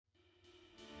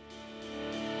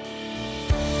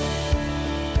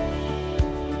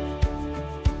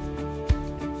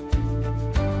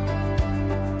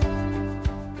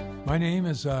My name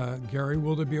is Gary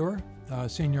Wildebuer,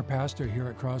 Senior Pastor here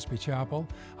at Crosby Chapel.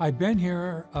 I've been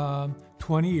here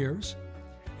 20 years,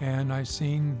 and I've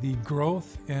seen the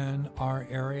growth in our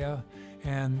area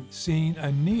and seen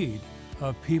a need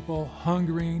of people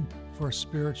hungering for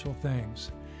spiritual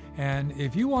things. And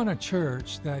if you want a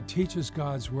church that teaches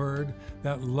God's Word,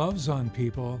 that loves on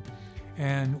people,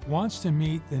 and wants to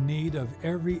meet the need of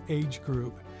every age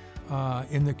group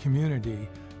in the community,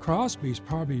 Crosby's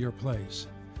probably your place.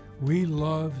 We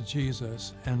love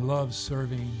Jesus and love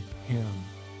serving Him.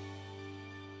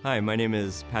 Hi, my name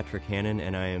is Patrick Hannon,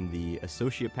 and I am the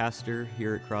Associate Pastor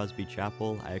here at Crosby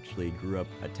Chapel. I actually grew up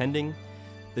attending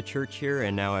the church here,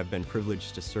 and now I've been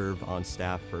privileged to serve on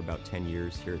staff for about 10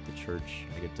 years here at the church.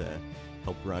 I get to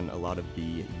help run a lot of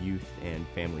the youth and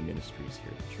family ministries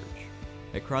here at the church.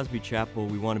 At Crosby Chapel,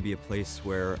 we want to be a place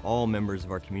where all members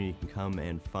of our community can come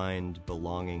and find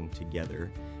belonging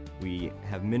together. We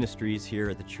have ministries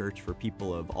here at the church for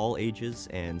people of all ages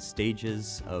and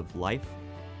stages of life.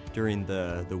 During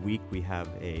the week, we have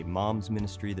a mom's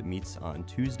ministry that meets on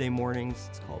Tuesday mornings.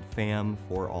 It's called FAM,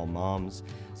 For All Moms.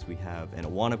 So we have an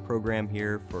Awana program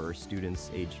here for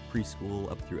students aged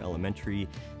preschool up through elementary.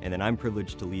 And then I'm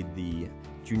privileged to lead the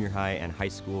junior high and high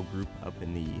school group up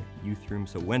in the youth room.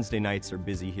 So Wednesday nights are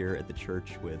busy here at the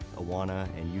church with Awana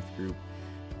and youth group.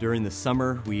 During the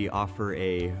summer, we offer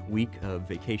a week of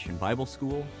vacation Bible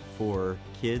school for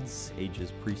kids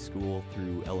ages preschool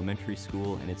through elementary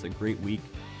school, and it's a great week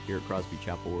here at Crosby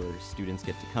Chapel where students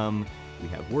get to come. We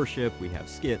have worship, we have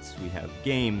skits, we have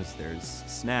games, there's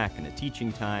snack and a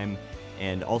teaching time,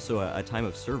 and also a time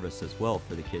of service as well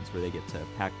for the kids where they get to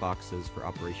pack boxes for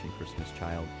Operation Christmas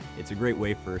Child. It's a great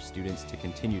way for students to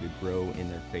continue to grow in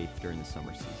their faith during the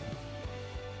summer season.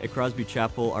 At Crosby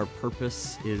Chapel, our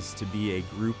purpose is to be a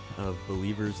group of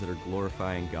believers that are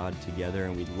glorifying God together,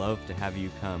 and we'd love to have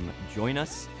you come join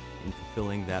us in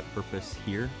fulfilling that purpose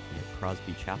here at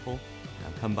Crosby Chapel.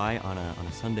 Come by on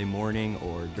a Sunday morning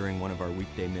or during one of our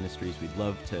weekday ministries. We'd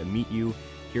love to meet you,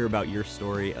 hear about your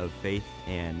story of faith,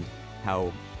 and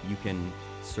how you can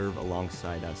serve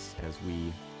alongside us as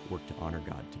we work to honor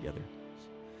God together.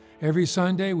 Every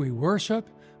Sunday we worship,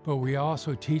 but we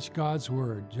also teach God's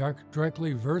Word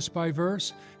directly verse by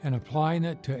verse and applying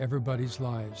it to everybody's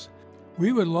lives.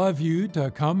 We would love you to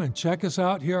come and check us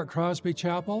out here at Crosby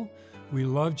Chapel. We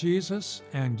love Jesus,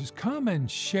 and just come and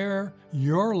share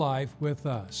your life with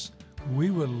us. We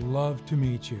would love to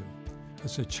meet you.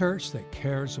 It's a church that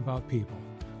cares about people.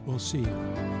 We'll see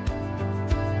you.